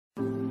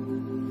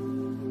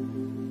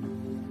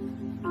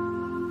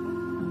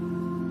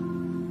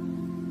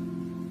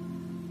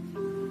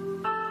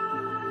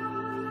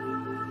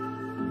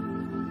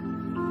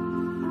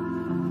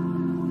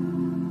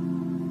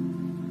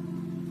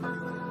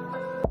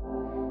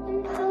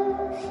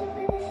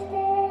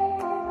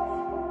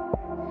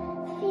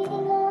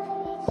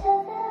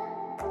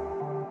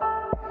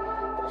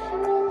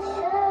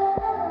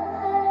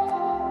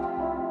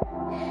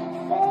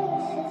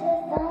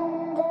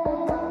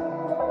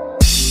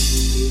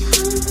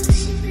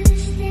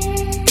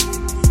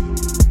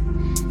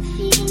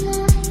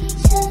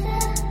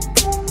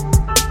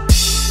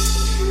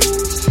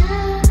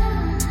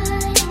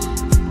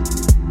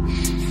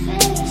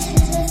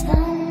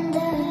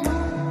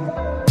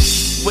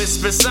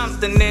Whisper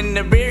something in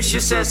the rear, she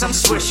says I'm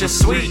swisher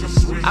sweet.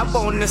 I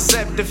won't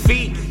accept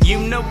defeat, you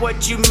know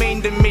what you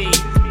mean to me.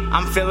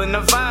 I'm feeling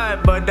the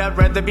vibe, but I'd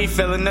rather be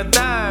feeling the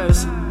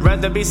thighs.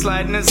 Rather be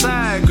sliding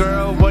inside,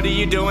 girl, what are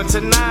you doing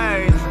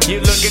tonight? You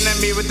looking at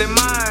me with them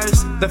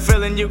eyes, the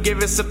feeling you give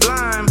is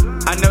sublime.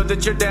 I know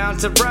that you're down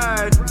to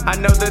ride, I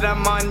know that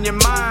I'm on your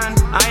mind.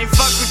 I ain't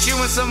fucked with you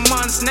in some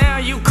months now,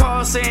 you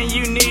call saying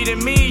you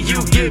needed me.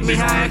 You get me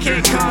high, I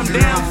can't calm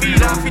down,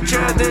 feed off each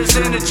other's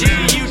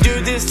energy. You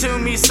do this to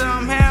me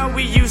somehow,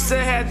 we used to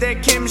have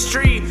that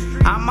chemistry.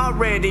 I'm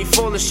already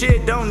full of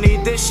shit, don't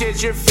need this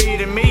shit you're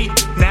feeding me.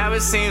 Now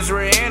it seems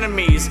we're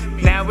enemies,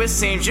 now it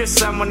seems you're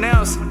someone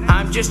else.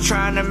 I'm just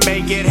trying to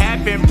make it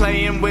happen,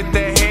 playing with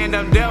the hand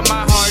I'm dealt.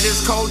 My heart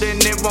is cold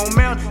and it won't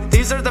melt.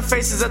 These are the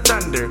faces of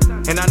thunder,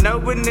 and I know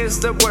when it's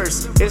the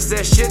worst, it's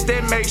that shit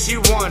that makes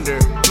you wonder.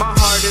 My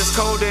heart is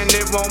cold and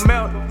it won't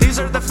melt. These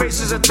are the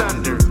faces of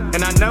thunder,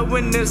 and I know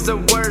when it's the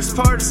worst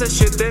part, it's that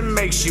shit that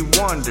makes you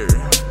wonder.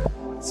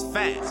 It's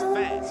facts,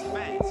 facts,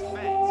 facts.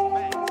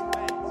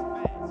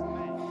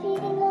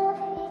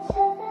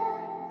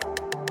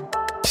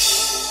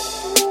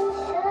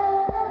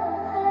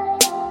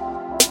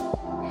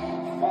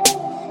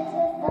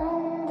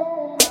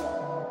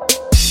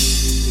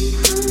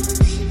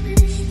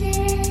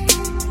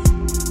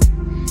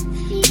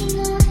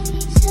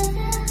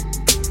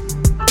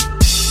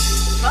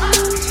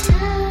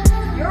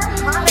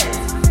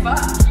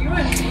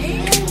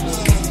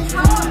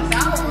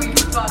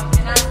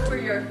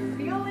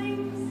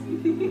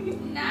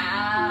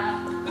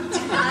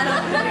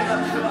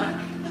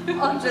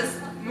 I'll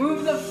just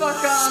move the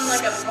fuck on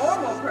like a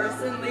normal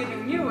person,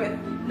 leaving you with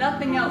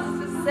nothing else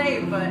to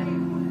say but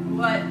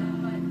what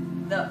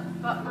the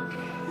fuck.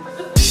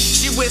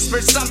 She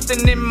whispered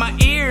something in my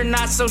ear,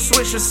 not so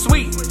swisher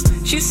sweet.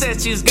 She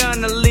said she's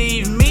gonna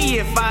leave me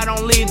if I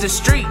don't leave the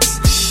streets.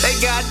 They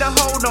got a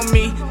hold on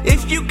me.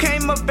 If you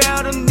came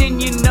about them, then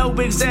you know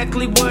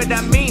exactly what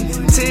I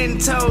mean. 10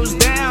 toes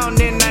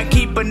down and I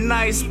keep a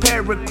nice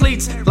pair of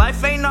cleats.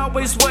 Life ain't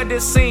always what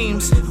it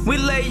seems. We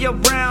lay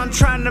around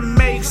trying to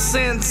make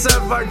sense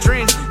of our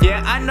dreams.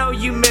 Yeah, I know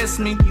you miss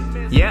me.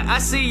 Yeah, I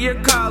see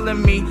you're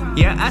calling me.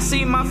 Yeah, I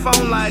see my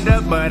phone light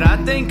up, but I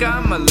think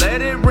I'ma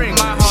let it ring.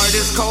 My heart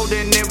is cold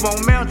and it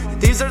won't melt.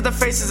 These are the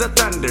faces of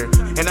thunder,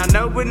 and I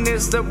know when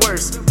it's the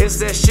worst, it's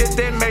that shit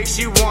that makes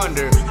you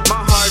wonder.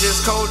 My heart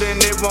is cold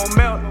and it won't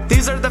melt.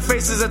 These are the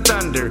faces of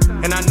thunder,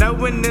 and I know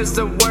when it's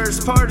the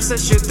worst part, it's that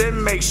shit that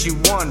makes you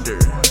wonder.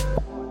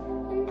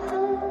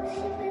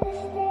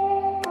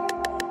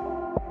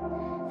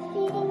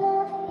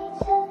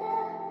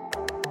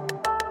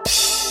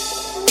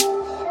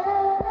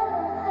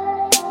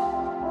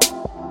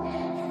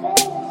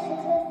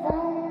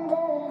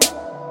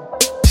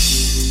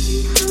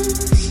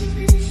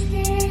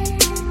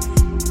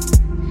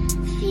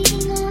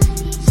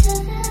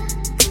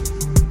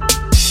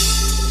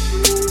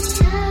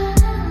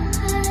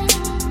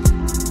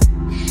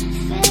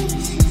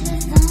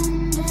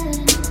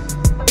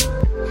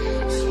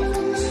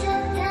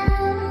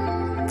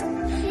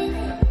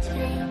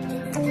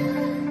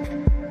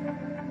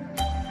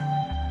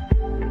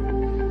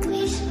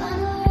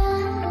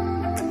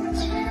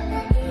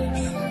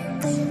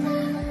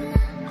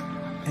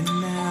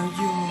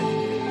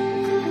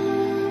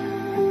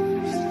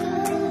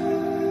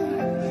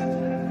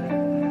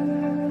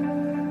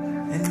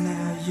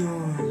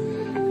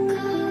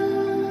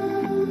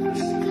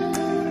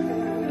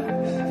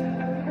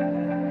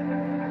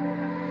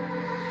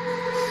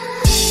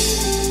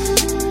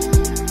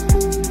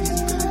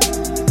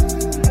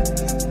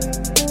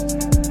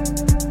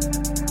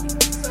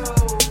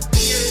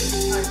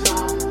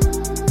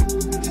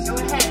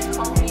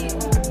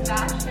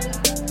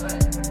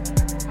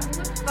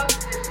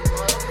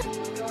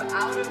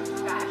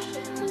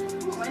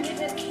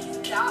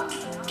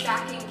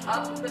 Stacking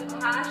up the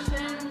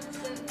passion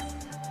since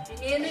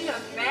beginning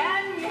of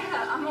band?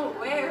 Yeah, I'm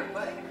aware,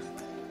 but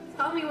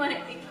tell me when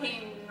it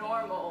became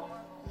normal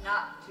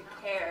not to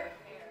care.